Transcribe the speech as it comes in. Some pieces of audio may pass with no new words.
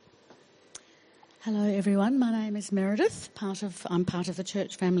Hello everyone, my name is Meredith. I'm part of the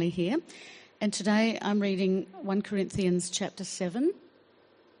church family here, and today I'm reading 1 Corinthians chapter 7,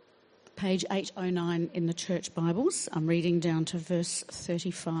 page 809 in the church Bibles. I'm reading down to verse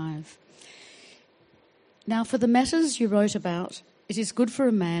 35. Now for the matters you wrote about, it is good for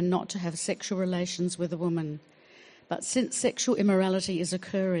a man not to have sexual relations with a woman, but since sexual immorality is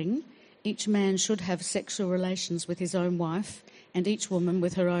occurring, each man should have sexual relations with his own wife and each woman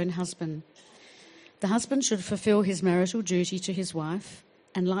with her own husband. The husband should fulfill his marital duty to his wife,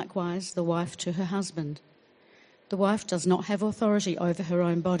 and likewise the wife to her husband. The wife does not have authority over her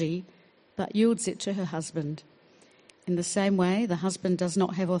own body, but yields it to her husband. In the same way, the husband does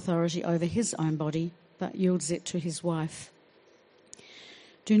not have authority over his own body, but yields it to his wife.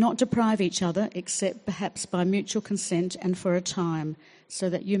 Do not deprive each other, except perhaps by mutual consent and for a time, so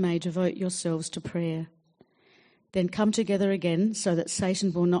that you may devote yourselves to prayer. Then come together again, so that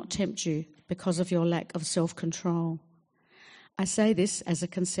Satan will not tempt you, because of your lack of self-control. I say this as a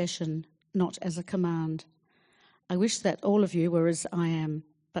concession, not as a command. I wish that all of you were as I am,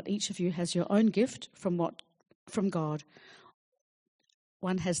 but each of you has your own gift from God.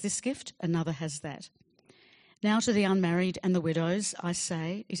 One has this gift, another has that. Now to the unmarried and the widows, I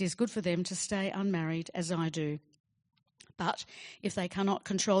say, it is good for them to stay unmarried as I do. But if they cannot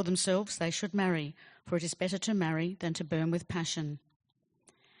control themselves, they should marry, for it is better to marry than to burn with passion.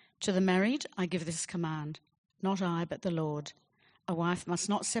 To the married, I give this command, not I, but the Lord. A wife must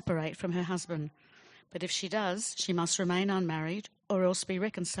not separate from her husband, but if she does, she must remain unmarried or else be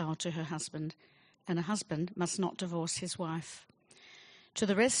reconciled to her husband, and a husband must not divorce his wife. To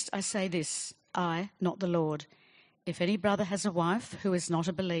the rest, I say this, I, not the Lord. If any brother has a wife who is not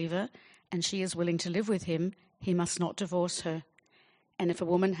a believer, and she is willing to live with him, he must not divorce her. And if a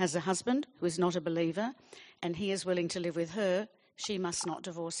woman has a husband who is not a believer, and he is willing to live with her, she must not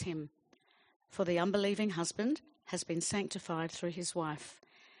divorce him. For the unbelieving husband has been sanctified through his wife,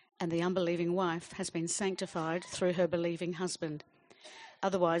 and the unbelieving wife has been sanctified through her believing husband.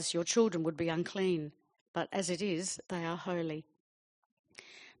 Otherwise your children would be unclean, but as it is, they are holy.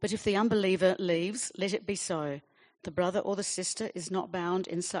 But if the unbeliever leaves, let it be so. The brother or the sister is not bound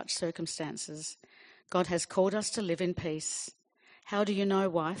in such circumstances. God has called us to live in peace. How do you know,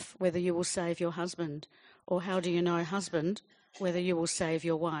 wife, whether you will save your husband? Or how do you know, husband, whether you will save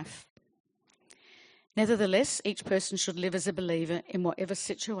your wife? Nevertheless, each person should live as a believer in whatever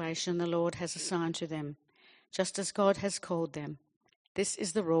situation the Lord has assigned to them, just as God has called them. This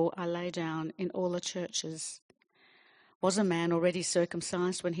is the rule I lay down in all the churches. Was a man already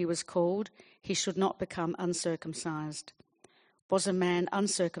circumcised when he was called? He should not become uncircumcised. Was a man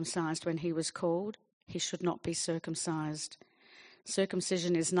uncircumcised when he was called? He should not be circumcised.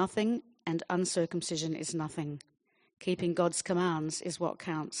 Circumcision is nothing, and uncircumcision is nothing. Keeping God's commands is what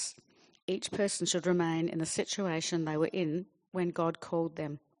counts. Each person should remain in the situation they were in when God called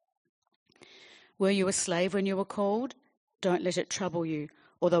them. Were you a slave when you were called? Don't let it trouble you,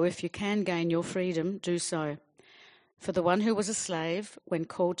 although if you can gain your freedom, do so. For the one who was a slave, when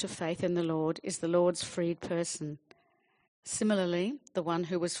called to faith in the Lord, is the Lord's freed person. Similarly, the one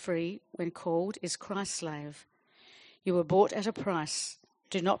who was free, when called, is Christ's slave. You were bought at a price.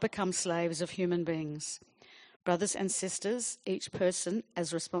 Do not become slaves of human beings. Brothers and sisters, each person,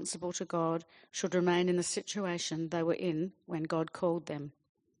 as responsible to God, should remain in the situation they were in when God called them.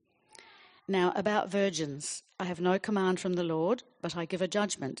 Now, about virgins, I have no command from the Lord, but I give a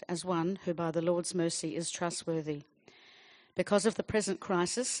judgment as one who by the Lord's mercy is trustworthy. Because of the present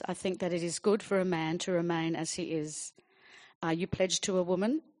crisis, I think that it is good for a man to remain as he is. Are you pledged to a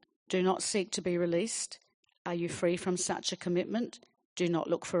woman? Do not seek to be released. Are you free from such a commitment? Do not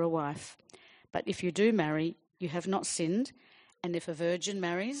look for a wife. But if you do marry, you have not sinned, and if a virgin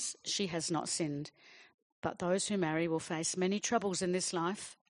marries, she has not sinned. But those who marry will face many troubles in this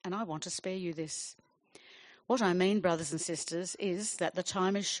life, and I want to spare you this. What I mean, brothers and sisters, is that the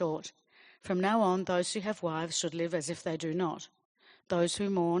time is short. From now on, those who have wives should live as if they do not, those who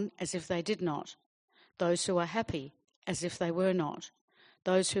mourn as if they did not, those who are happy as if they were not,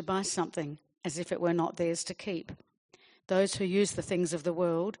 those who buy something as if it were not theirs to keep, those who use the things of the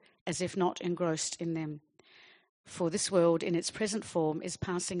world as if not engrossed in them. For this world in its present form is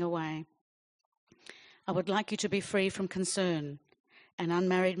passing away. I would like you to be free from concern. An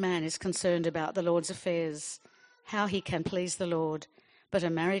unmarried man is concerned about the Lord's affairs, how he can please the Lord, but a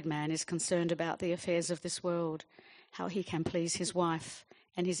married man is concerned about the affairs of this world, how he can please his wife,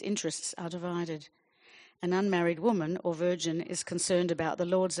 and his interests are divided. An unmarried woman or virgin is concerned about the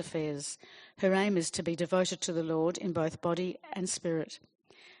Lord's affairs. Her aim is to be devoted to the Lord in both body and spirit.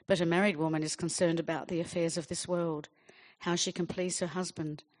 But a married woman is concerned about the affairs of this world, how she can please her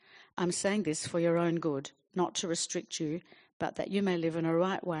husband. I'm saying this for your own good, not to restrict you, but that you may live in a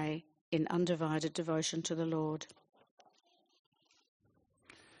right way in undivided devotion to the Lord.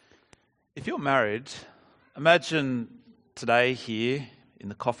 If you're married, imagine today here in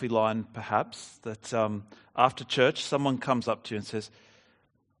the coffee line perhaps that after church someone comes up to you and says,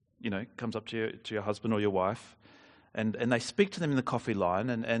 comes up to your husband or your wife and they speak to them in the coffee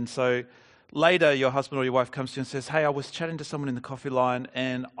line and so later your husband or your wife comes to you and says, hey, I was chatting to someone in the coffee line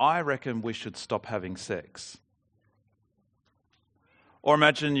and I reckon we should stop having sex. Or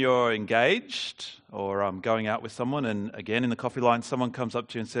imagine you're engaged or going out with someone and again in the coffee line someone comes up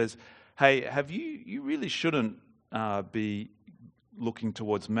to you and says, hey, you really shouldn't be looking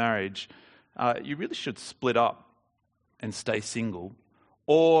towards marriage. You really should split up and stay single.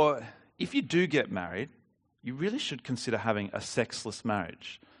 Or if you do get married, you really should consider having a sexless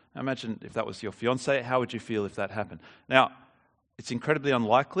marriage. Now imagine if that was your fiancé, how would you feel if that happened? Now, it's incredibly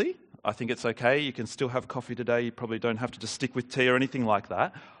unlikely. I think it's okay. You can still have coffee today. You probably don't have to just stick with tea or anything like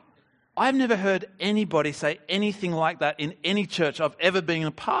that. I've never heard anybody say anything like that in any church I've ever been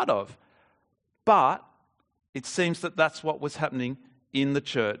a part of. But it seems that that's what was happening in the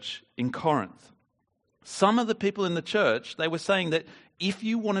church in Corinth. Some of the people in the church, they were saying that if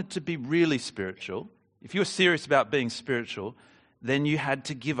you wanted to be really spiritual, if you were serious about being spiritual, then you had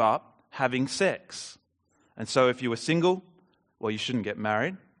to give up having sex. And so if you were single, well, you shouldn't get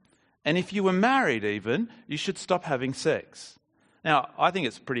married. And if you were married even, you should stop having sex. Now, I think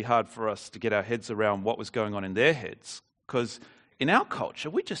it's pretty hard for us to get our heads around what was going on in their heads, because in our culture,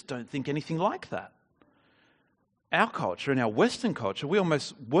 we just don't think anything like that. Our culture, in our Western culture, we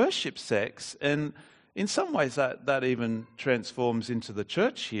almost worship sex, and in some ways that even transforms into the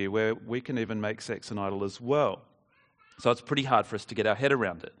church here, where we can even make sex an idol as well. So it's pretty hard for us to get our head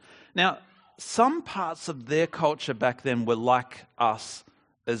around it. Now, some parts of their culture back then were like us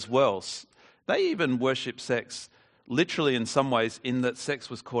as well. They even worship sex literally in some ways, in that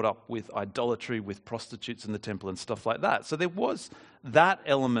sex was caught up with idolatry, with prostitutes in the temple and stuff like that. So there was that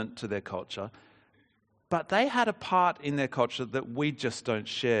element to their culture. But they had a part in their culture that we just don't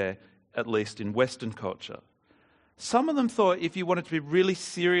share, at least in Western culture. Some of them thought if you wanted to be really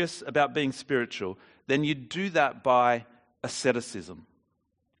serious about being spiritual, then you'd do that by asceticism,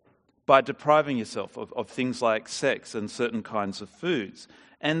 by depriving yourself of things like sex and certain kinds of foods.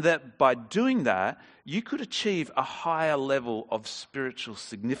 And that by doing that, you could achieve a higher level of spiritual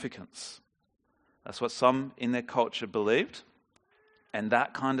significance. That's what some in their culture believed. And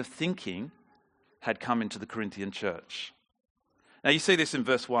that kind of thinking had come into the Corinthian church. Now you see this in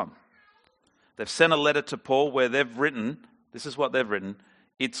verse 1. They've sent a letter to Paul where they've written, this is what they've written,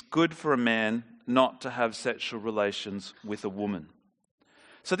 it's good for a man not to have sexual relations with a woman.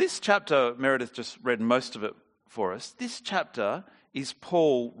 So this chapter, Meredith just read most of it for us. This chapter is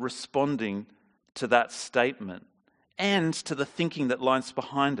Paul responding to that statement and to the thinking that lies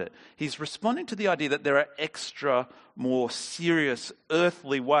behind it. He's responding to the idea that there are extra, more serious,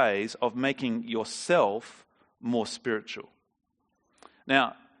 earthly ways of making yourself more spiritual.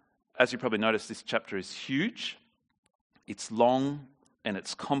 Now, as you probably noticed, this chapter is huge. It's long and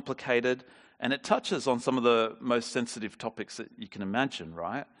it's complicated, and it touches on some of the most sensitive topics that you can imagine,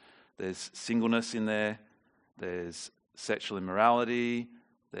 right? There's singleness in there, there's sexual immorality,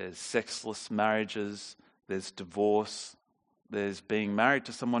 there's sexless marriages, there's divorce, there's being married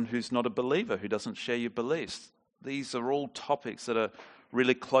to someone who's not a believer, who doesn't share your beliefs. These are all topics that are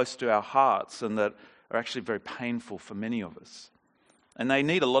really close to our hearts and that are actually very painful for many of us. And they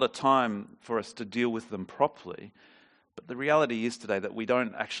need a lot of time for us to deal with them properly. But the reality is today that we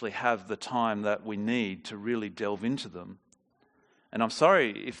don't actually have the time that we need to really delve into them. And I'm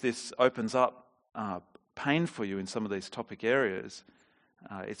sorry if this opens up pain for you in some of these topic areas.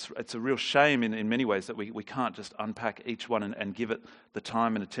 It's a real shame in many ways that we can't just unpack each one and give it the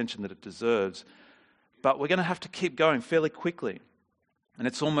time and attention that it deserves. But we're going to have to keep going fairly quickly. And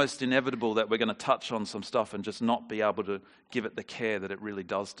it's almost inevitable that we're going to touch on some stuff and just not be able to give it the care that it really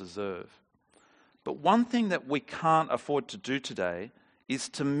does deserve. But one thing that we can't afford to do today is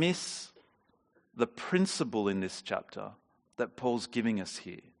to miss the principle in this chapter that Paul's giving us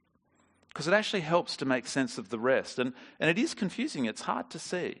here. Because it actually helps to make sense of the rest. And it is confusing, it's hard to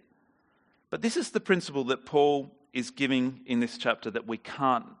see. But this is the principle that Paul is giving in this chapter that we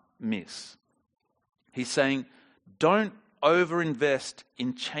can't miss. He's saying, don't overinvest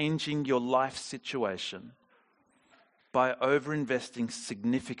in changing your life situation by overinvesting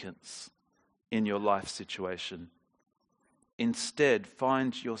significance in your life situation. Instead,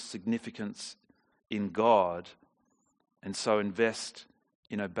 find your significance in God, and so invest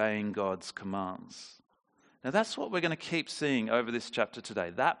in obeying God's commands. Now that's what we're going to keep seeing over this chapter today,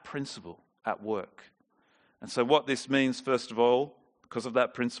 that principle at work. And so what this means, first of all, because of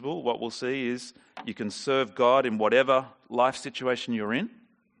that principle, what we'll see is you can serve God in whatever life situation you're in.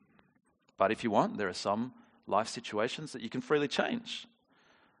 But if you want, there are some life situations that you can freely change.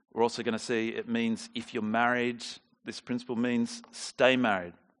 We're also going to see it means if you're married, this principle means stay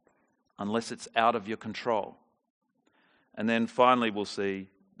married unless it's out of your control. And then finally we'll see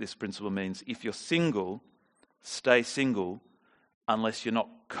this principle means if you're single, stay single unless you're not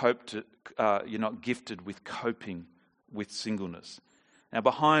gifted with coping with singleness. Now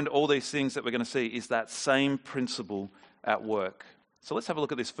behind all these things that we're going to see is that same principle at work. So let's have a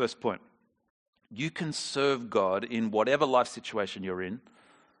look at this first point. You can serve God in whatever life situation you're in,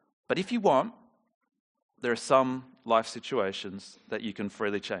 but if you want, there are some life situations that you can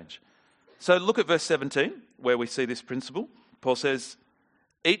freely change. So look at verse 17, where we see this principle. Paul says,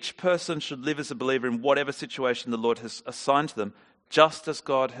 each person should live as a believer in whatever situation the Lord has assigned to them, just as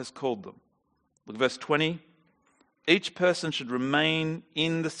God has called them. Look at verse 20. Each person should remain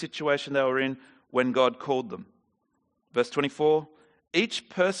in the situation they were in when God called them. Verse 24. Each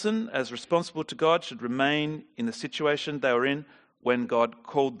person, as responsible to God, should remain in the situation they were in when God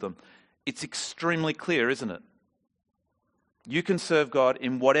called them. It's extremely clear, isn't it? You can serve God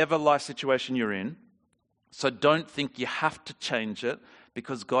in whatever life situation you're in, so don't think you have to change it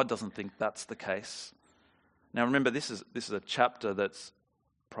because God doesn't think that's the case. Now remember, this is a chapter that's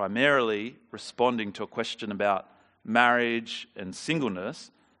primarily responding to a question about marriage and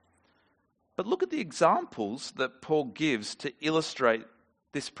singleness. But look at the examples that Paul gives to illustrate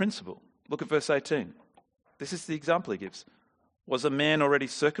this principle. Look at verse 18. This is the example he gives. Was a man already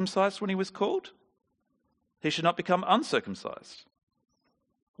circumcised when he was called? He should not become uncircumcised.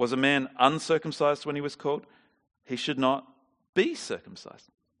 Was a man uncircumcised when he was called? He should not be circumcised.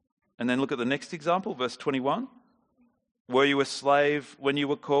 And then look at the next example, verse 21. Were you a slave when you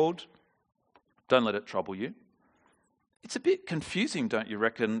were called? Don't let it trouble you. It's a bit confusing, don't you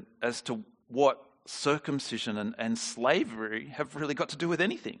reckon, as to what circumcision and slavery have really got to do with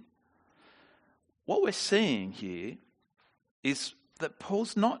anything. What we're seeing here is that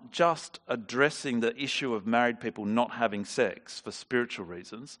Paul's not just addressing the issue of married people not having sex for spiritual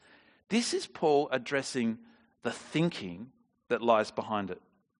reasons. This is Paul addressing the thinking that lies behind it.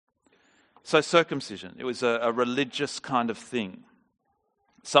 So circumcision, it was a religious kind of thing.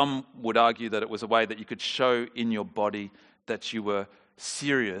 Some would argue that it was a way that you could show in your body that you were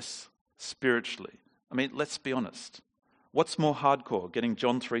serious spiritually. I mean, let's be honest. What's more hardcore, getting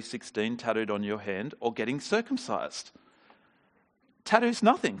John 3:16 tattooed on your hand or getting circumcised? Tattoo's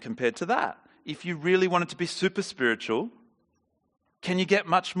nothing compared to that. If you really wanted to be super spiritual, can you get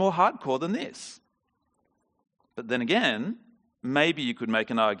much more hardcore than this? But then again, maybe you could make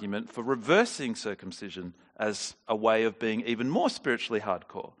an argument for reversing circumcision as a way of being even more spiritually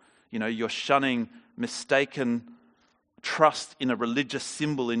hardcore. You know, you're shunning mistaken trust in a religious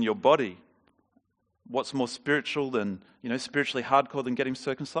symbol in your body. What's more spiritual than, spiritually hardcore than getting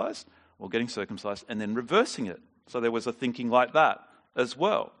circumcised? Well, getting circumcised and then reversing it. So there was a thinking like that as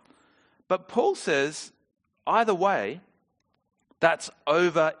well. But Paul says, either way, that's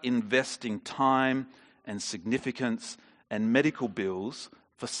over investing time and significance and medical bills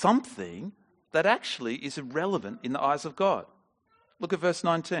for something that actually is irrelevant in the eyes of God. Look at verse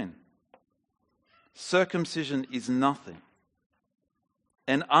 19. Circumcision is nothing,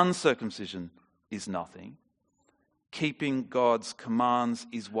 and uncircumcision is nothing. Keeping God's commands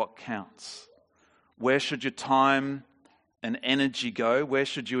is what counts. Where should your time and energy go? Where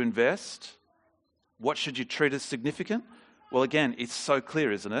should you invest? What should you treat as significant? Well, again, it's so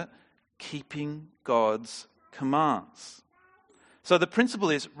clear, isn't it? Keeping God's commands. So the principle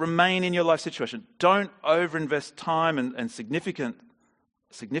is remain in your life situation. Don't overinvest time and significance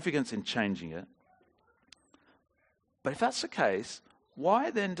in changing it. But if that's the case, why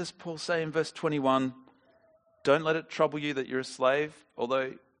then does Paul say in verse 21, don't let it trouble you that you're a slave,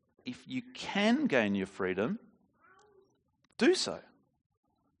 although if you can gain your freedom, do so.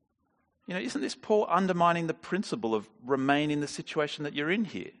 Isn't this Paul undermining the principle of remain in the situation that you're in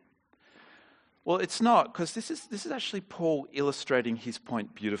here? Well, it's not, because this is actually Paul illustrating his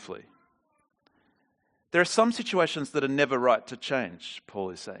point beautifully. There are some situations that are never right to change,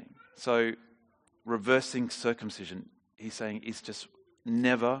 Paul is saying. So reversing circumcision, he's saying, is just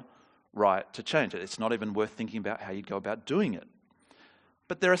never right to change it. It's not even worth thinking about how you go about doing it.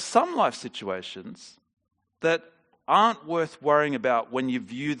 But there are some life situations that aren't worth worrying about when you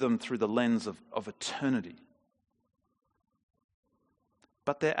view them through the lens of eternity.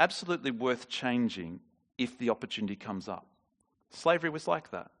 But they're absolutely worth changing if the opportunity comes up. Slavery was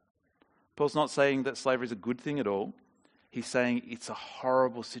like that. Paul's not saying that slavery is a good thing at all. He's saying it's a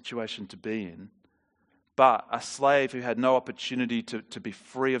horrible situation to be in. But a slave who had no opportunity to be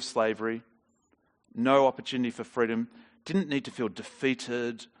free of slavery, no opportunity for freedom, didn't need to feel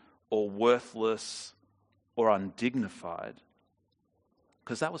defeated or worthless or undignified,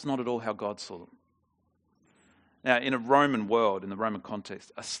 because that was not at all how God saw them. Now, in a Roman world, in the Roman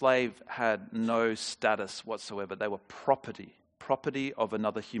context, a slave had no status whatsoever. They were property of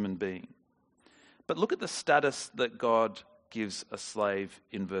another human being. But look at the status that God gives a slave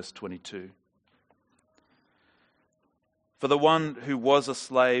in verse 22. For the one who was a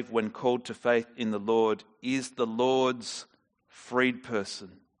slave when called to faith in the Lord is the Lord's freed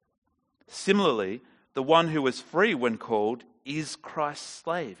person. Similarly, the one who was free when called is Christ's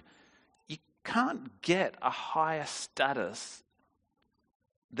slave. You can't get a higher status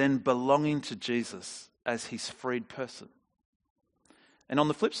than belonging to Jesus as his freed person. And on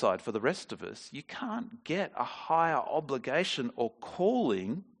the flip side, for the rest of us, you can't get a higher obligation or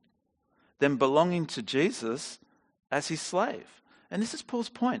calling than belonging to Jesus as his slave. And this is Paul's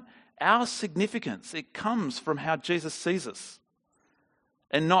point. Our significance, it comes from how Jesus sees us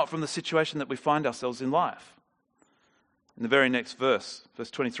and not from the situation that we find ourselves in life. In the very next verse, verse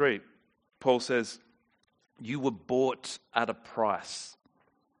 23, Paul says, you were bought at a price.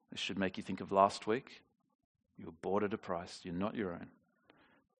 This should make you think of last week. You were bought at a price. You're not your own.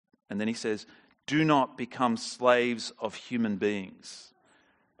 And then he says, do not become slaves of human beings.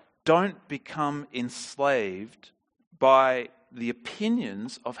 Don't become enslaved by the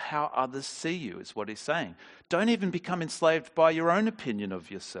opinions of how others see you, is what he's saying. Don't even become enslaved by your own opinion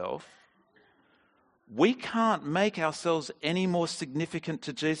of yourself. We can't make ourselves any more significant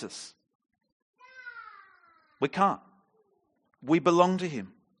to Jesus. We can't. We belong to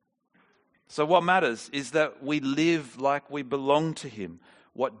him. So what matters is that we live like we belong to him.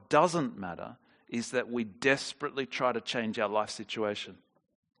 What doesn't matter is that we desperately try to change our life situation.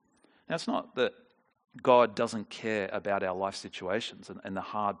 Now, it's not that God doesn't care about our life situations and the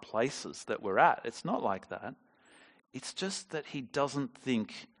hard places that we're at. It's not like that. It's just that he doesn't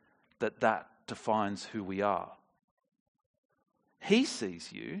think that that defines who we are. He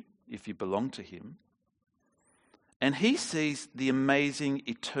sees you, if you belong to him, and he sees the amazing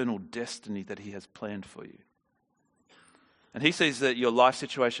eternal destiny that he has planned for you. And he sees that your life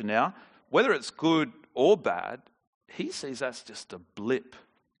situation now, whether it's good or bad, he sees that's just a blip.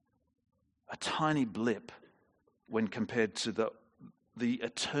 A tiny blip when compared to the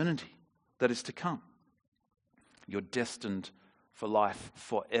eternity that is to come. You're destined for life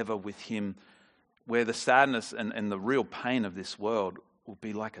forever with him, where the sadness and the real pain of this world will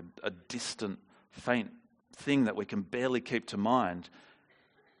be like a distant, faint thing that we can barely keep to mind,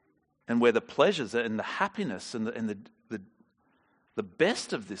 and where the pleasures and the happiness and the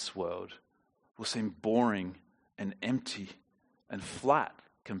best of this world will seem boring and empty and flat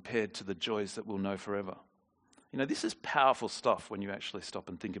compared to the joys that we'll know forever. You know, this is powerful stuff when you actually stop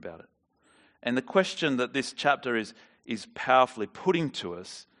and think about it. And the question that this chapter is powerfully putting to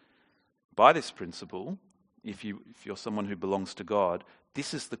us by this principle, if you're someone who belongs to God,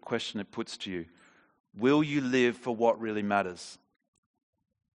 this is the question it puts to you. Will you live for what really matters?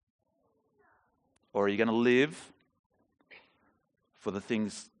 Or are you going to live for the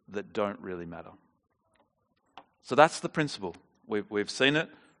things that don't really matter? So that's the principle. We've seen it.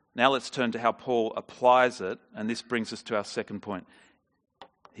 Now let's turn to how Paul applies it, and this brings us to our second point.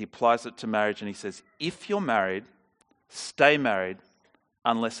 He applies it to marriage, and he says, if you're married, stay married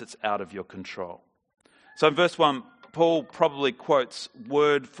unless it's out of your control. So in verse 1, Paul probably quotes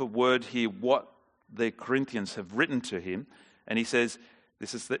word for word here what the Corinthians have written to him, and he says,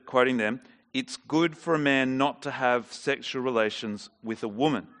 this is quoting them, it's good for a man not to have sexual relations with a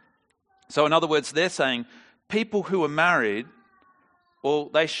woman. So in other words, they're saying people who are married, well,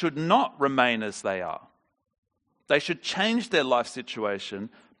 they should not remain as they are. They should change their life situation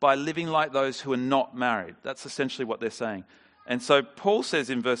by living like those who are not married. That's essentially what they're saying. And so Paul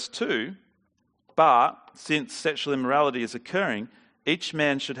says in verse 2, but since sexual immorality is occurring, each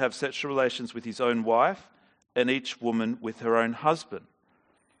man should have sexual relations with his own wife and each woman with her own husband.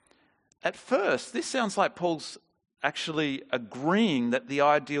 At first, this sounds like Paul's actually agreeing that the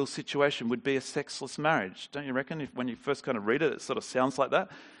ideal situation would be a sexless marriage. Don't you reckon? When you first kind of read it, it sort of sounds like that.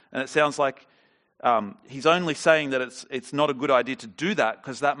 And it sounds like he's only saying that it's not a good idea to do that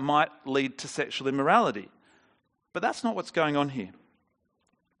because that might lead to sexual immorality. But that's not what's going on here.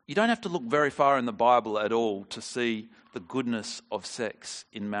 You don't have to look very far in the Bible at all to see the goodness of sex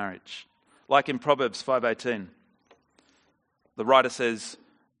in marriage. Like in Proverbs 5:18, the writer says,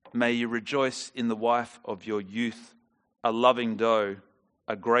 may you rejoice in the wife of your youth, a loving doe,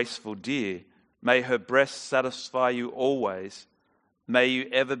 a graceful deer. May her breasts satisfy you always. May you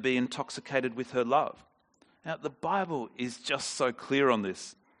ever be intoxicated with her love. Now, the Bible is just so clear on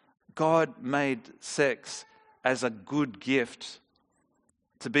this. God made sex as a good gift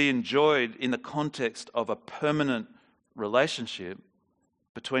to be enjoyed in the context of a permanent relationship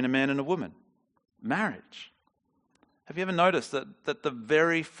between a man and a woman, marriage. Have you ever noticed that the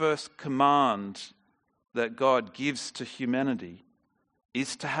very first command that God gives to humanity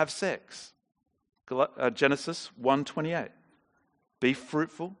is to have sex? Genesis 1:28. Be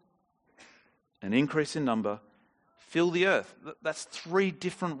fruitful and increase in number, fill the earth. That's 3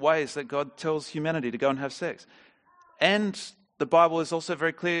 different ways that God tells humanity to go and have sex. And the Bible is also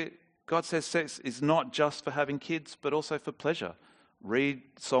very clear. God says sex is not just for having kids, but also for pleasure. Read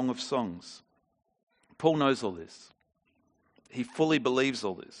Song of Songs. Paul knows all this. He fully believes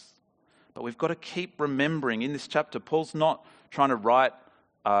all this. But we've got to keep remembering in this chapter, Paul's not trying to write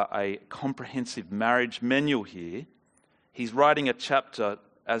a comprehensive marriage manual here. He's writing a chapter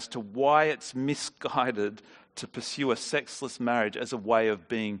as to why it's misguided to pursue a sexless marriage as a way of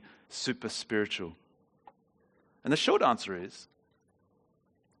being super spiritual. And the short answer is,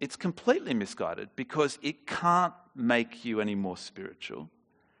 it's completely misguided because it can't make you any more spiritual.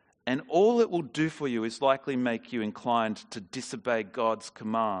 And all it will do for you is likely make you inclined to disobey God's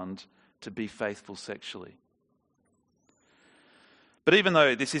command to be faithful sexually. But even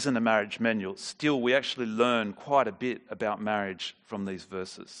though this isn't a marriage manual, still we actually learn quite a bit about marriage from these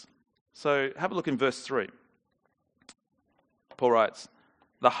verses. So have a look in verse 3. Paul writes,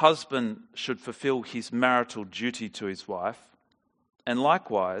 "The husband should fulfill his marital duty to his wife, and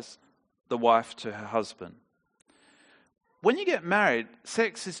likewise the wife to her husband." When you get married,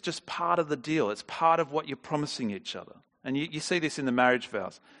 sex is just part of the deal. It's part of what you're promising each other. And you see this in the marriage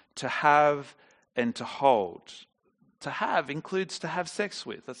vows. To have and to hold. To have includes to have sex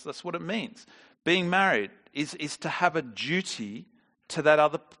with. That's what it means. Being married is to have a duty to that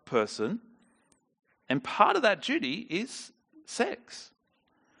other person. And part of that duty is sex.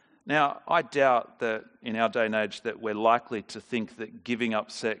 Now, I doubt that in our day and age that we're likely to think that giving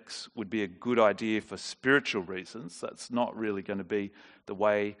up sex would be a good idea for spiritual reasons. That's not really going to be the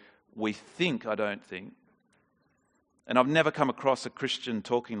way we think, I don't think. And I've never come across a Christian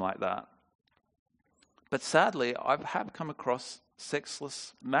talking like that. But sadly, I have come across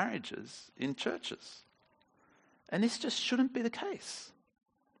sexless marriages in churches. And this just shouldn't be the case.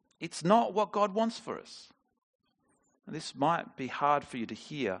 It's not what God wants for us. And this might be hard for you to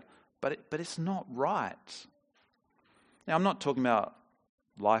hear, but it's not right. Now, I'm not talking about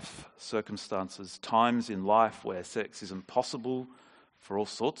life circumstances, times in life where sex isn't possible for all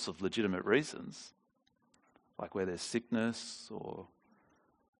sorts of legitimate reasons, like where there's sickness or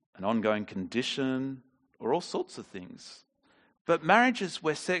an ongoing condition or all sorts of things. But marriages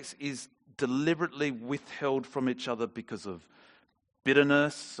where sex is deliberately withheld from each other because of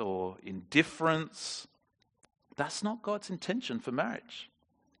bitterness or indifference, that's not God's intention for marriage.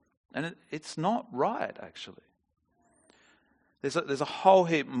 And it's not right, actually. There's a whole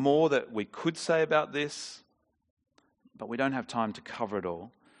heap more that we could say about this, but we don't have time to cover it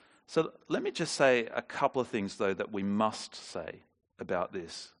all. So let me just say a couple of things, though, that we must say about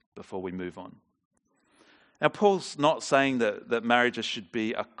this before we move on. Now, Paul's not saying that marriages should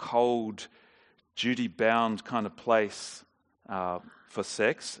be a cold, duty-bound kind of place for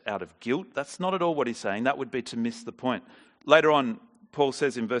sex out of guilt. That's not at all what he's saying. That would be to miss the point. Later on, Paul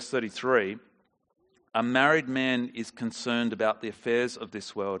says in verse 33, "A married man is concerned about the affairs of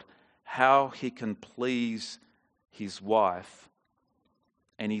this world, how he can please his wife,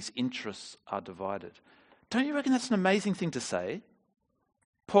 and his interests are divided." Don't you reckon that's an amazing thing to say?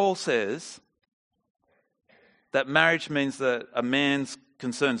 Paul says that marriage means that a man's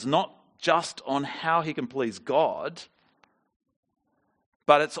concerns not just on how he can please God,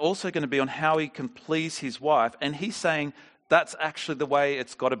 but it's also going to be on how he can please his wife. And he's saying that's actually the way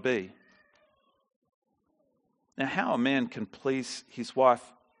it's got to be. Now, how a man can please his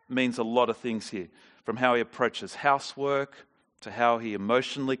wife means a lot of things here, from how he approaches housework to how he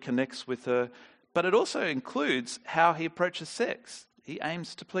emotionally connects with her, but it also includes how he approaches sex. He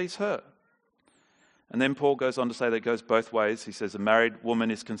aims to please her. And then Paul goes on to say that it goes both ways. He says a married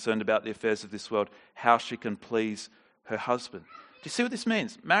woman is concerned about the affairs of this world, how she can please her husband. Do you see what this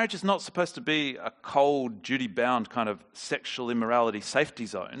means? Marriage is not supposed to be a cold, duty-bound kind of sexual immorality safety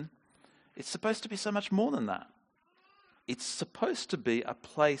zone. It's supposed to be so much more than that. It's supposed to be a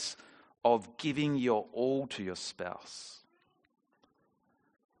place of giving your all to your spouse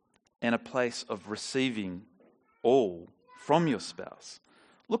and a place of receiving all from your spouse.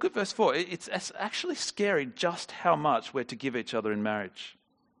 Look at verse 4. It's actually scary just how much we're to give each other in marriage.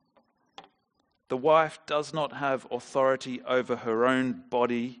 The wife does not have authority over her own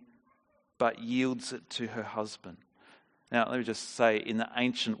body, but yields it to her husband. Now, let me just say, in the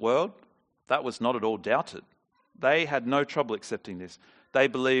ancient world, that was not at all doubted. They had no trouble accepting this. They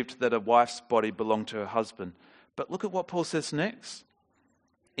believed that a wife's body belonged to her husband. But look at what Paul says next.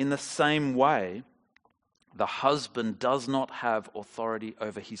 In the same way, the husband does not have authority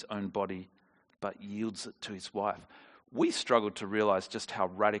over his own body, but yields it to his wife. We struggled to realize just how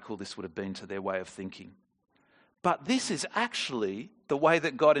radical this would have been to their way of thinking. But this is actually the way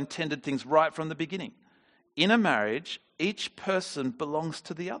that God intended things right from the beginning. In a marriage, each person belongs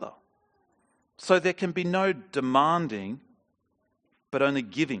to the other. So there can be no demanding, but only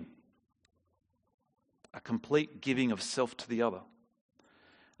giving. A complete giving of self to the other.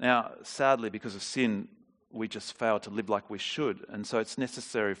 Now, sadly, because of sin, we just fail to live like we should. And so it's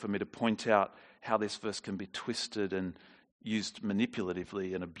necessary for me to point out how this verse can be twisted and used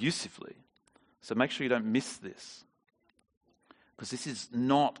manipulatively and abusively. So make sure you don't miss this. Because this is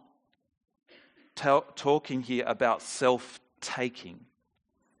not talking here about self-taking.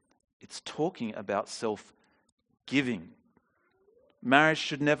 It's talking about self-giving. Marriage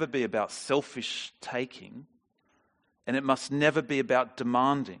should never be about selfish taking, and it must never be about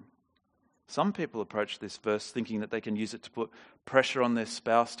demanding. Some people approach this verse thinking that they can use it to put pressure on their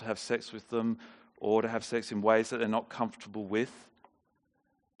spouse to have sex with them or to have sex in ways that they're not comfortable with.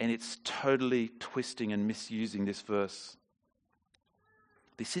 And it's totally twisting and misusing this verse.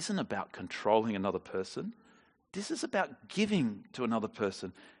 This isn't about controlling another person. This is about giving to another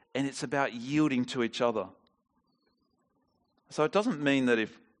person, and it's about yielding to each other. So it doesn't mean that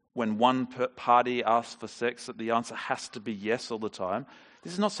when one party asks for sex that the answer has to be yes all the time.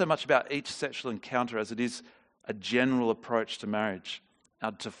 This is not so much about each sexual encounter as it is a general approach to marriage.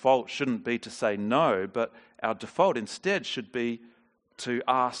 Our default shouldn't be to say no, but our default instead should be to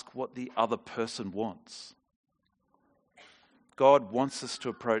ask what the other person wants. God wants us to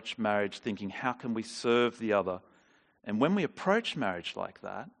approach marriage thinking, how can we serve the other? And when we approach marriage like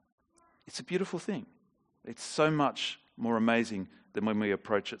that, it's a beautiful thing. It's so much more amazing than when we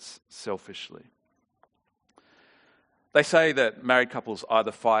approach it selfishly. They say that married couples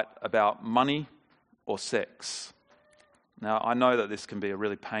either fight about money or sex. Now, I know that this can be a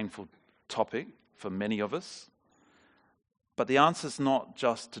really painful topic for many of us, but the answer is not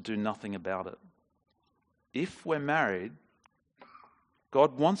just to do nothing about it. If we're married,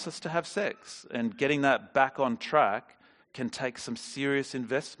 God wants us to have sex, and getting that back on track can take some serious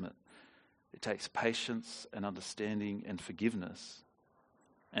investment. It takes patience and understanding and forgiveness.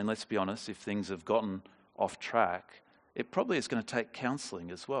 And let's be honest, if things have gotten off track, it probably is going to take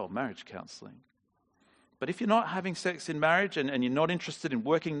counselling as well, marriage counselling. But if you're not having sex in marriage and you're not interested in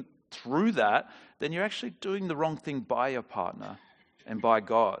working through that, then you're actually doing the wrong thing by your partner and by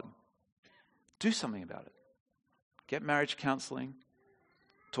God. Do something about it. Get marriage counselling.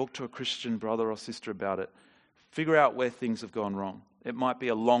 Talk to a Christian brother or sister about it. Figure out where things have gone wrong. It might be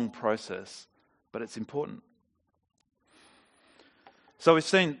a long process, but it's important. So we've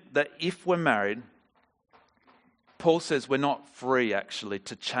seen that if we're married, Paul says we're not free actually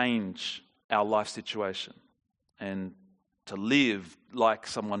to change our life situation and to live like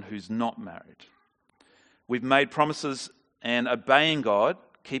someone who's not married. We've made promises, and obeying God,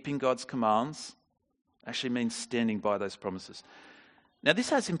 keeping God's commands, actually means standing by those promises. Now, this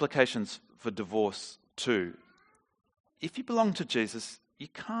has implications for divorce too. If you belong to Jesus, you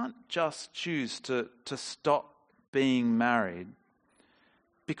can't just choose to stop being married,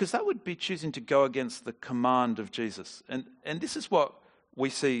 because that would be choosing to go against the command of Jesus. And this is what we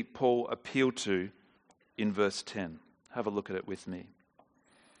see Paul appeal to in verse 10. Have a look at it with me.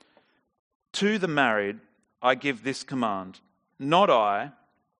 To the married, I give this command, not I,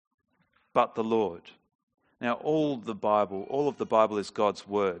 but the Lord. Now, all of the Bible is God's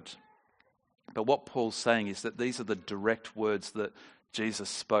word. But what Paul's saying is that these are the direct words that Jesus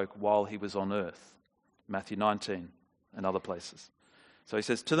spoke while he was on earth. Matthew 19 and other places. So he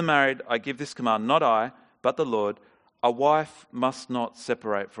says, to the married, I give this command, not I, but the Lord. A wife must not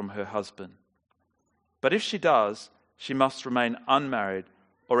separate from her husband. But if she does, she must remain unmarried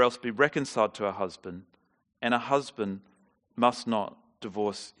or else be reconciled to her husband, and a husband must not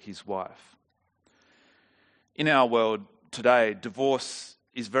divorce his wife. In our world today, divorce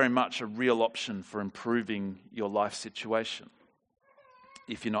is very much a real option for improving your life situation.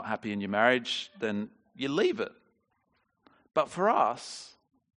 If you're not happy in your marriage, then you leave it. But for us,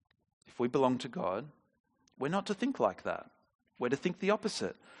 if we belong to God, we're not to think like that. We're to think the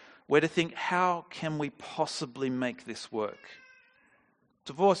opposite. We're to think, how can we possibly make this work?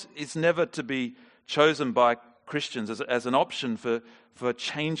 Divorce is never to be chosen by Christians as an option for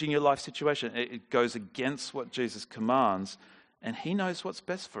changing your life situation. It goes against what Jesus commands, and he knows what's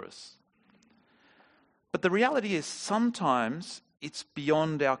best for us. But the reality is sometimes it's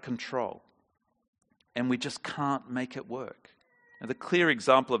beyond our control, and we just can't make it work. Now, the clear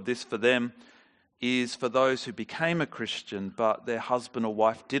example of this for them is for those who became a Christian, but their husband or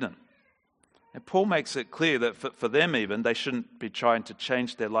wife didn't. And Paul makes it clear that for them even, they shouldn't be trying to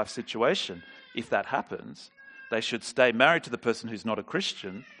change their life situation. If that happens, they should stay married to the person who's not a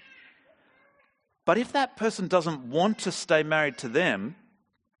Christian. But if that person doesn't want to stay married to them,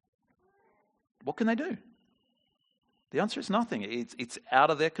 what can they do? The answer is nothing. It's out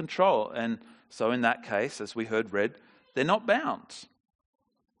of their control. And so in that case, as we heard read, they're not bound.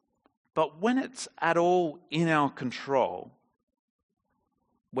 But when it's at all in our control,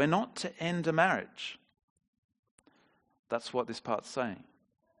 we're not to end a marriage. That's what this part's saying.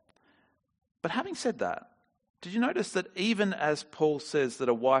 But having said that, did you notice that even as Paul says that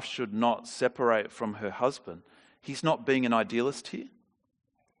a wife should not separate from her husband, he's not being an idealist here?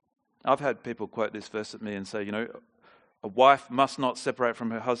 I've had people quote this verse at me and say, a wife must not separate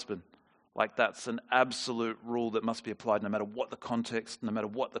from her husband. Like that's an absolute rule that must be applied no matter what the context, no matter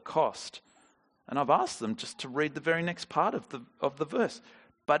what the cost. And I've asked them just to read the very next part of the verse.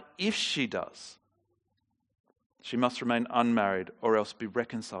 But if she does, she must remain unmarried or else be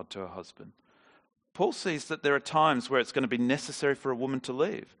reconciled to her husband. Paul sees that there are times where it's going to be necessary for a woman to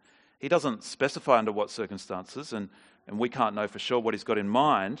leave. He doesn't specify under what circumstances, and we can't know for sure what he's got in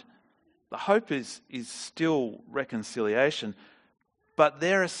mind. The hope is still reconciliation, but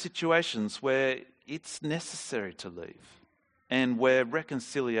there are situations where it's necessary to leave and where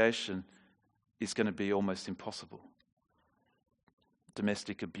reconciliation is going to be almost impossible.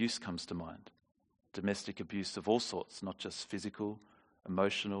 Domestic abuse comes to mind. Domestic abuse of all sorts, not just physical,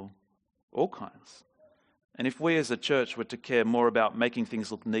 emotional, all kinds. And if we as a church were to care more about making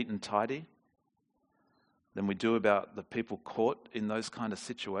things look neat and tidy than we do about the people caught in those kind of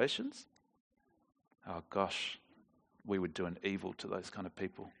situations, oh gosh, we would do an evil to those kind of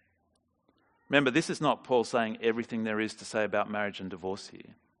people. Remember, this is not Paul saying everything there is to say about marriage and divorce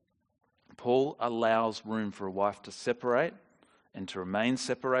here. Paul allows room for a wife to separate and to remain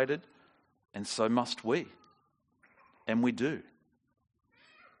separated, and so must we. And we do.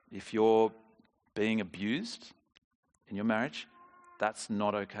 If you're being abused in your marriage, that's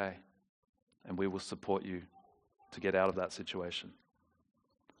not okay. And we will support you to get out of that situation.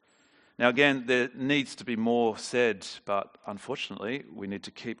 Now again, there needs to be more said, but unfortunately, we need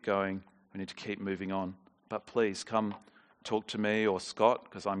to keep going. We need to keep moving on. But please come talk to me or Scott,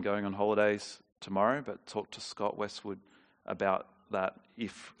 because I'm going on holidays tomorrow, but talk to Scott Westwood about that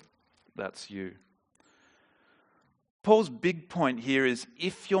if that's you. Paul's big point here is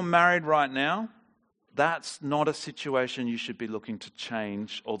if you're married right now, that's not a situation you should be looking to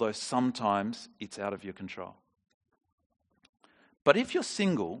change, although sometimes it's out of your control. But if you're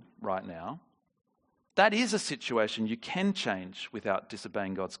single right now, that is a situation you can change without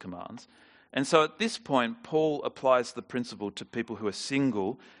disobeying God's commands. And so at this point, Paul applies the principle to people who are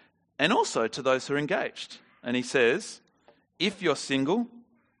single and also to those who are engaged. And he says, if you're single,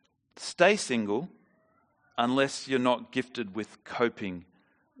 stay single unless you're not gifted with coping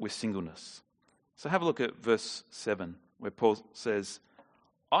with singleness. So have a look at verse 7, where Paul says,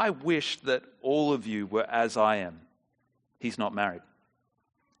 I wish that all of you were as I am. He's not married.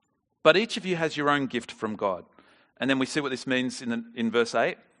 But each of you has your own gift from God. And then we see what this means in verse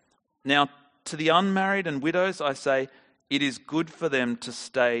 8. Now, to the unmarried and widows, I say, it is good for them to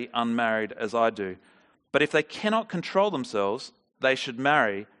stay unmarried as I do. But if they cannot control themselves, they should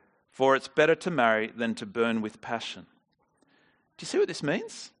marry, for it's better to marry than to burn with passion. Do you see what this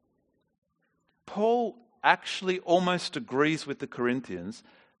means? Paul actually almost agrees with the Corinthians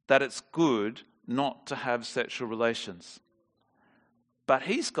that it's good not to have sexual relations. But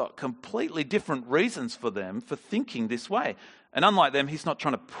he's got completely different reasons for them for thinking this way. And unlike them, he's not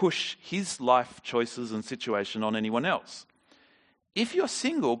trying to push his life choices and situation on anyone else. If you're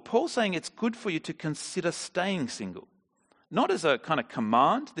single, Paul's saying it's good for you to consider staying single. Not as a kind of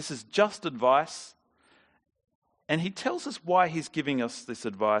command, this is just advice. And he tells us why he's giving us this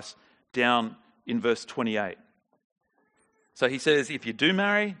advice down in verse 28. So he says, if you do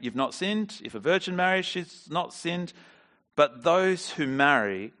marry, you've not sinned. If a virgin marries, she's not sinned. But those who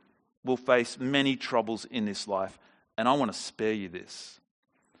marry will face many troubles in this life, and I want to spare you this.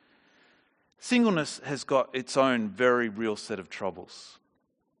 Singleness has got its own very real set of troubles.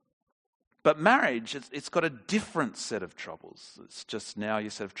 But marriage, it's got a different set of troubles. It's just now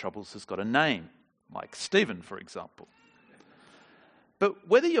your set of troubles has got a name, like Stephen, for example. But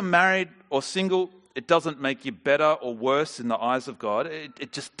whether you're married or single, It doesn't make you better or worse in the eyes of God.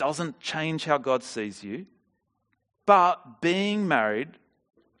 It just doesn't change how God sees you. But being married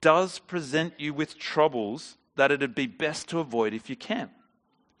does present you with troubles that it'd be best to avoid if you can.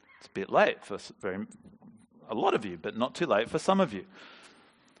 It's a bit late for a lot of you, but not too late for some of you.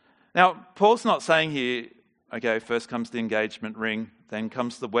 Now, Paul's not saying here, okay, first comes the engagement ring, then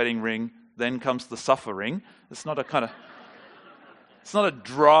comes the wedding ring, then comes the suffer ring. It's not a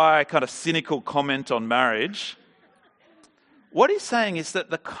dry, kind of cynical comment on marriage. What he's saying is that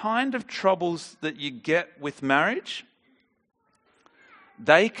the kind of troubles that you get with marriage,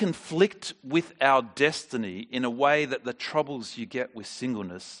 they conflict with our destiny in a way that the troubles you get with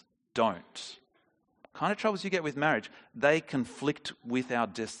singleness don't. The kind of troubles you get with marriage, they conflict with our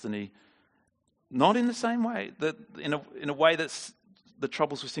destiny, not in the same way, that in a way that the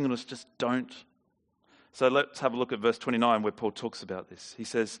troubles with singleness just don't. So let's have a look at verse 29 where Paul talks about this. He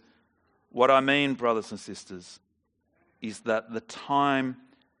says, "What I mean, brothers and sisters, is that the time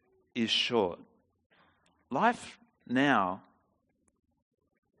is short." Life now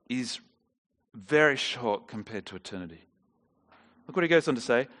is very short compared to eternity. Look what he goes on to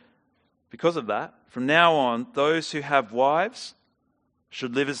say. Because of that, from now on, those who have wives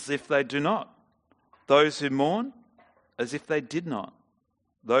should live as if they do not. Those who mourn, as if they did not.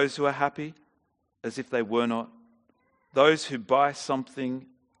 Those who are happy, as if they were not. Those who buy something,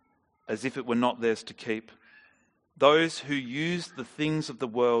 as if it were not theirs to keep. Those who use the things of the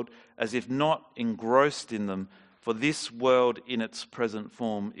world as if not engrossed in them, for this world in its present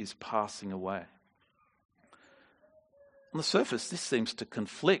form is passing away. On the surface, this seems to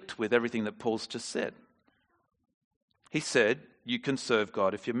conflict with everything that Paul's just said. He said, you can serve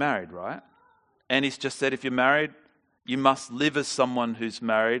God if you're married, right? And he's just said, if you're married, you must live as someone who's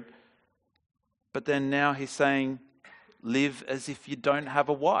married. But then now he's saying, live as if you don't have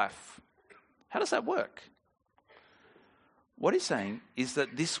a wife. How does that work? What he's saying is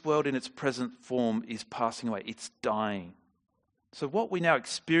that this world in its present form is passing away. It's dying. So what we now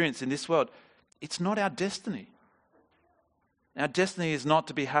experience in this world, it's not our destiny. Our destiny is not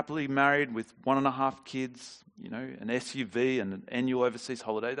to be happily married with 1.5 kids, an SUV and an annual overseas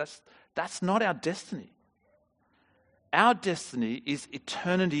holiday. That's not our destiny. Our destiny is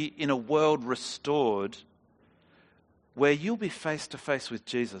eternity in a world restored where you'll be face to face with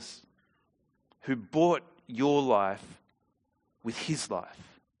Jesus, who bought your life with his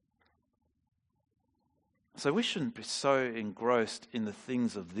life. So we shouldn't be so engrossed in the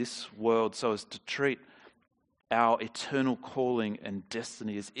things of this world so as to treat our eternal calling and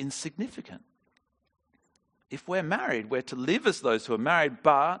destiny as insignificant. If we're married, we're to live as those who are married,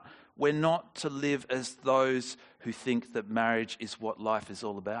 but we're not to live as those who think that marriage is what life is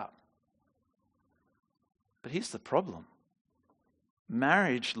all about. But here's the problem.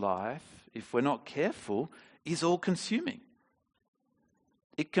 Marriage life, if we're not careful, is all-consuming.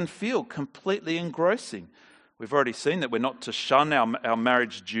 It can feel completely engrossing. We've already seen that we're not to shun our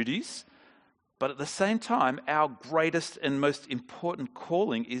marriage duties, but at the same time, our greatest and most important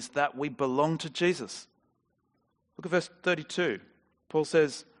calling is that we belong to Jesus. Look at verse 32. Paul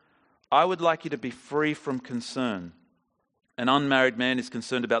says, I would like you to be free from concern. An unmarried man is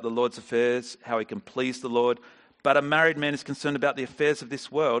concerned about the Lord's affairs, how he can please the Lord. But a married man is concerned about the affairs of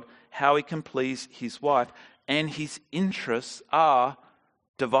this world, how he can please his wife. And his interests are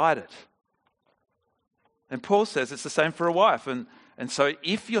divided. And Paul says it's the same for a wife. And so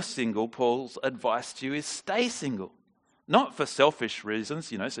if you're single, Paul's advice to you is stay single. Not for selfish reasons,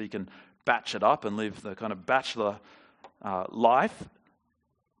 so you can batch it up and live the kind of bachelor life.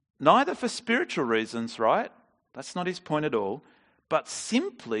 Neither for spiritual reasons, right? That's not his point at all. But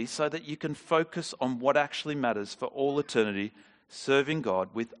simply so that you can focus on what actually matters for all eternity, serving God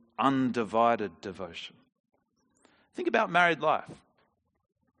with undivided devotion. Think about married life.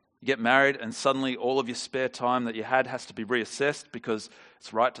 You get married and suddenly all of your spare time that you had has to be reassessed because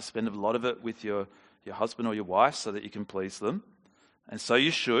it's right to spend a lot of it with your husband or your wife so that you can please them. And so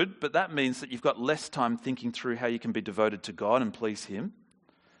you should, but that means that you've got less time thinking through how you can be devoted to God and please him.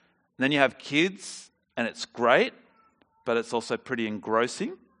 And then you have kids and it's great, but it's also pretty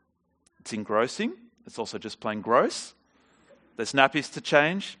engrossing. It's engrossing. It's also just plain gross. There's nappies to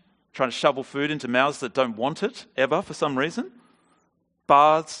change, trying to shovel food into mouths that don't want it ever for some reason.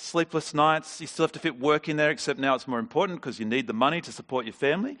 Baths, sleepless nights, you still have to fit work in there, except now it's more important because you need the money to support your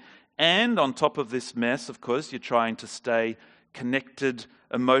family. And on top of this mess, of course, you're trying to stay connected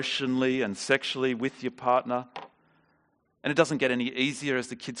emotionally and sexually with your partner. And it doesn't get any easier as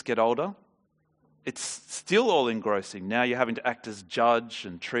the kids get older. It's still all engrossing. Now you're having to act as judge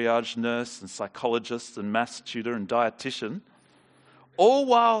and triage nurse and psychologist and maths tutor and dietitian. all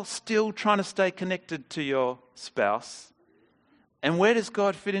while still trying to stay connected to your spouse. And where does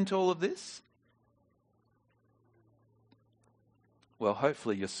God fit into all of this? Well,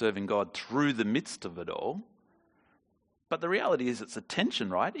 hopefully you're serving God through the midst of it all. But the reality is it's a tension,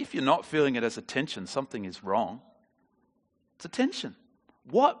 right? If you're not feeling it as a tension, something is wrong. It's a tension.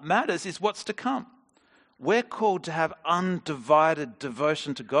 What matters is what's to come. We're called to have undivided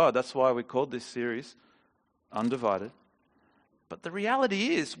devotion to God. That's why we called this series Undivided. But the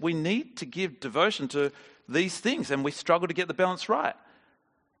reality is we need to give devotion to these things, and we struggle to get the balance right.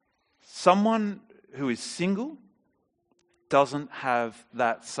 Someone who is single doesn't have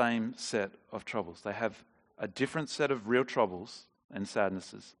that same set of troubles. They have a different set of real troubles and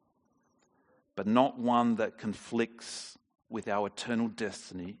sadnesses, but not one that conflicts with our eternal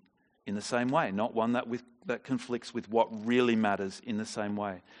destiny in the same way, not one that conflicts with what really matters in the same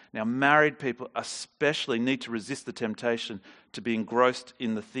way. Now, married people especially need to resist the temptation to be engrossed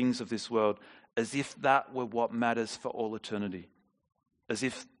in the things of this world as if that were what matters for all eternity, as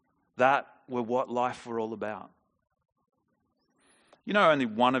if that were what life were all about. You know, only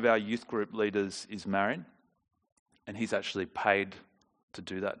one of our youth group leaders is married, and he's actually paid to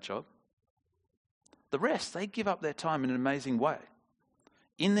do that job. The rest, they give up their time in an amazing way.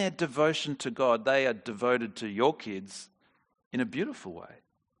 In their devotion to God, they are devoted to your kids in a beautiful way.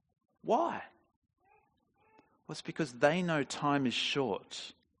 Why? Well, it's because they know time is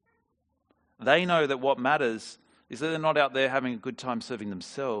short. They know that what matters is that they're not out there having a good time serving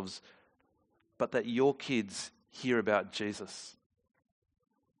themselves, but that your kids hear about Jesus.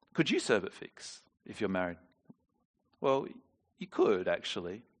 Could you serve at Fix if you're married? Well, you could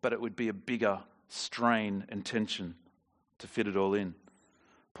actually, but it would be a bigger strain and tension to fit it all in.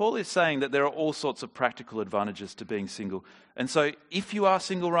 Paul is saying that there are all sorts of practical advantages to being single. And so if you are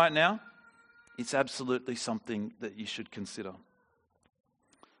single right now, it's absolutely something that you should consider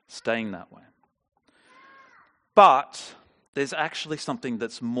staying that way. But there's actually something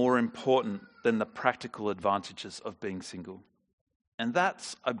that's more important than the practical advantages of being single. And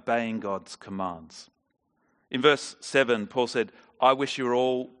that's obeying God's commands. In verse 7, Paul said, I wish you were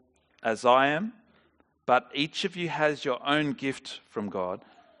all as I am, but each of you has your own gift from God.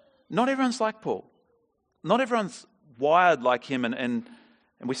 Not everyone's like Paul. Not everyone's wired like him. And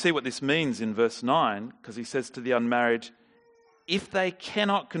we see what this means in verse 9, because he says to the unmarried, if they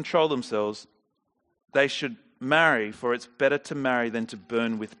cannot control themselves, they should marry, for it's better to marry than to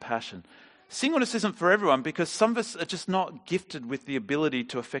burn with passion. Singleness isn't for everyone because some of us are just not gifted with the ability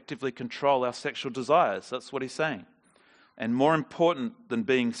to effectively control our sexual desires. That's what he's saying. And more important than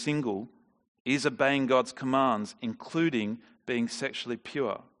being single is obeying God's commands, including being sexually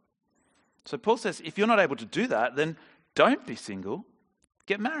pure. So Paul says, if you're not able to do that, then don't be single,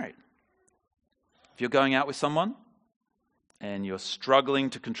 get married. If you're going out with someone and you're struggling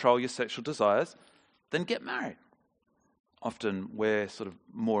to control your sexual desires, then get married. Often we're sort of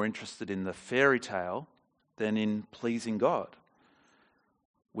more interested in the fairy tale than in pleasing God.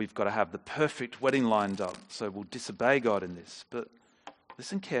 We've got to have the perfect wedding lined up, so we'll disobey God in this. But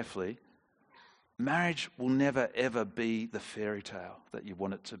listen carefully, marriage will never ever be the fairy tale that you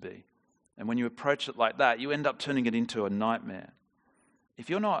want it to be. And when you approach it like that, you end up turning it into a nightmare. If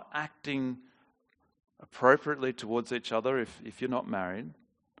you're not acting appropriately towards each other, if you're not married,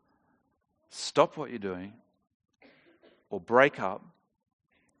 stop what you're doing, or break up,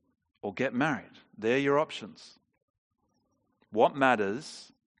 or get married. They're your options. What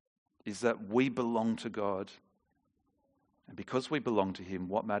matters is that we belong to God. And because we belong to him,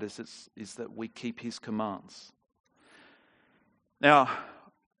 what matters is that we keep his commands. Now,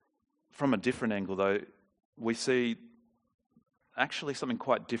 from a different angle though, we see actually something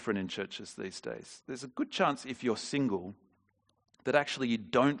quite different in churches these days. There's a good chance if you're single that actually you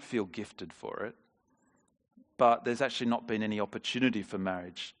don't feel gifted for it, but there's actually not been any opportunity for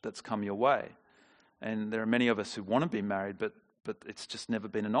marriage that's come your way. And there are many of us who want to be married, but it's just never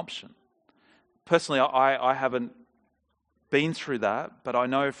been an option. Personally, I haven't been through that, but I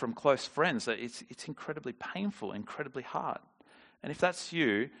know from close friends that it's incredibly painful, incredibly hard. And if that's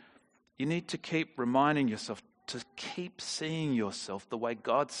you, you need to keep reminding yourself to keep seeing yourself the way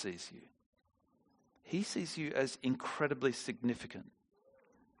God sees you. He sees you as incredibly significant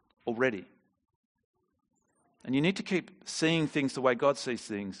already. And you need to keep seeing things the way God sees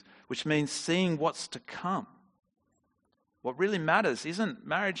things, which means seeing what's to come. What really matters isn't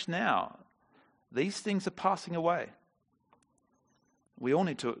marriage now. These things are passing away. We all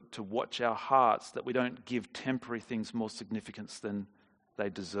need to watch our hearts that we don't give temporary things more significance than they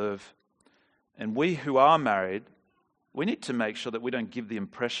deserve. And we who are married, we need to make sure that we don't give the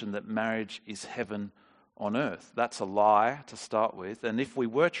impression that marriage is heaven on earth. That's a lie to start with. And if we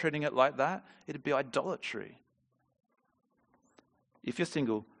were treating it like that, it'd be idolatry. If you're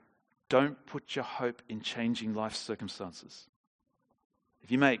single, don't put your hope in changing life circumstances.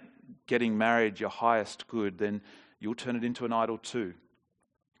 If you make getting married your highest good, then you'll turn it into an idol too.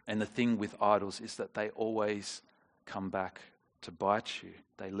 And the thing with idols is that they always come back to bite you.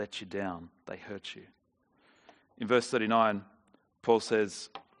 They let you down. They hurt you. In verse 39, Paul says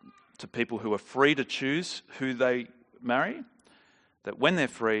to people who are free to choose who they marry, that when they're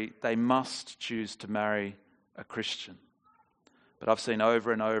free, they must choose to marry a Christian. But I've seen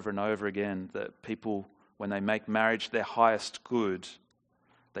over and over and over again that people, when they make marriage their highest good,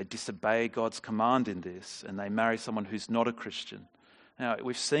 they disobey God's command in this and they marry someone who's not a Christian. Now,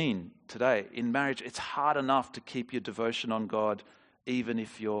 we've seen today, in marriage, it's hard enough to keep your devotion on God even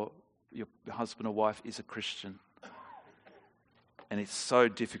if your husband or wife is a Christian. And it's so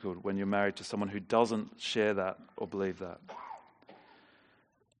difficult when you're married to someone who doesn't share that or believe that.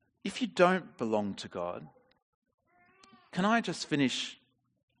 If you don't belong to God, can I just finish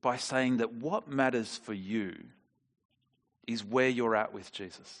by saying that what matters for you is where you're at with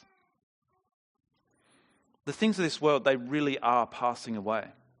Jesus. The things of this world, they really are passing away.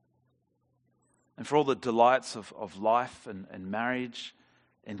 And for all the delights of life and marriage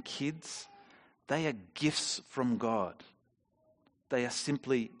and kids, they are gifts from God. They are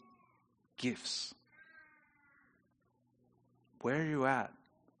simply gifts. Where are you at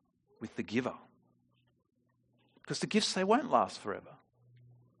with the giver? Because the gifts, they won't last forever.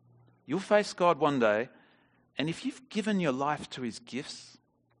 You'll face God one day, and if you've given your life to his gifts,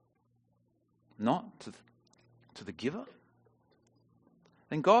 not to the giver,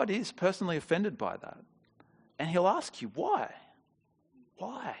 then God is personally offended by that. And he'll ask you, why?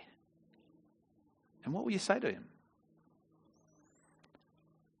 Why? And what will you say to him?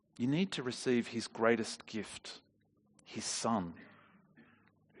 You need to receive his greatest gift, his Son,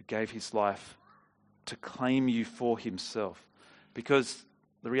 who gave his life to claim you for himself. Because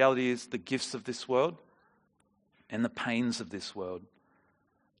the reality is the gifts of this world and the pains of this world,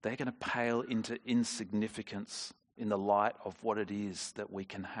 they're going to pale into insignificance in the light of what it is that we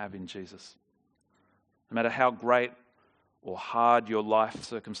can have in Jesus. No matter how great or hard your life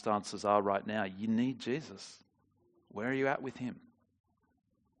circumstances are right now, you need Jesus. Where are you at with him?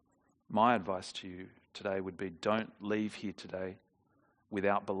 My advice to you today would be, don't leave here today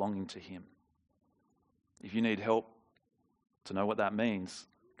without belonging to him. If you need help to know what that means,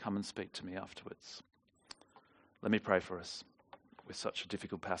 come and speak to me afterwards. Let me pray for us with such a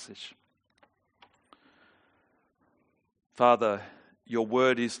difficult passage. Father, your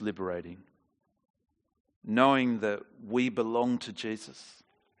word is liberating. Knowing that we belong to Jesus,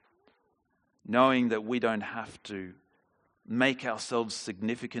 knowing that we don't have to make ourselves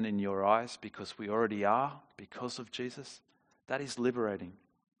significant in your eyes because we already are because of Jesus, that is liberating.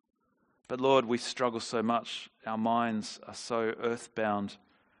 But Lord, we struggle so much. Our minds are so earthbound.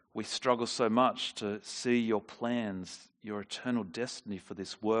 We struggle so much to see your plans, your eternal destiny for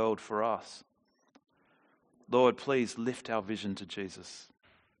this world, for us. Lord, please lift our vision to Jesus.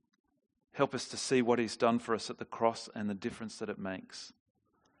 Help us to see what he's done for us at the cross and the difference that it makes.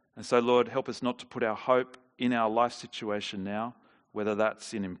 And so, Lord, help us not to put our hope in our life situation now, whether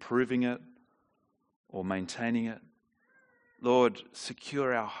that's in improving it or maintaining it. Lord,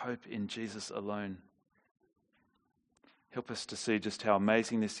 secure our hope in Jesus alone. Help us to see just how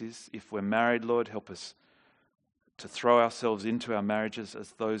amazing this is. If we're married, Lord, help us to throw ourselves into our marriages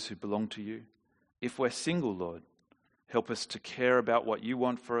as those who belong to you. If we're single, Lord, help us to care about what you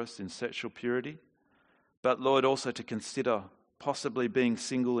want for us in sexual purity. But Lord, also to consider possibly being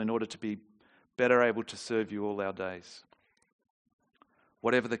single in order to be better able to serve you all our days.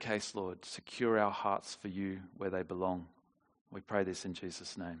 Whatever the case, Lord, secure our hearts for you where they belong. We pray this in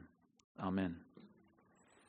Jesus' name. Amen.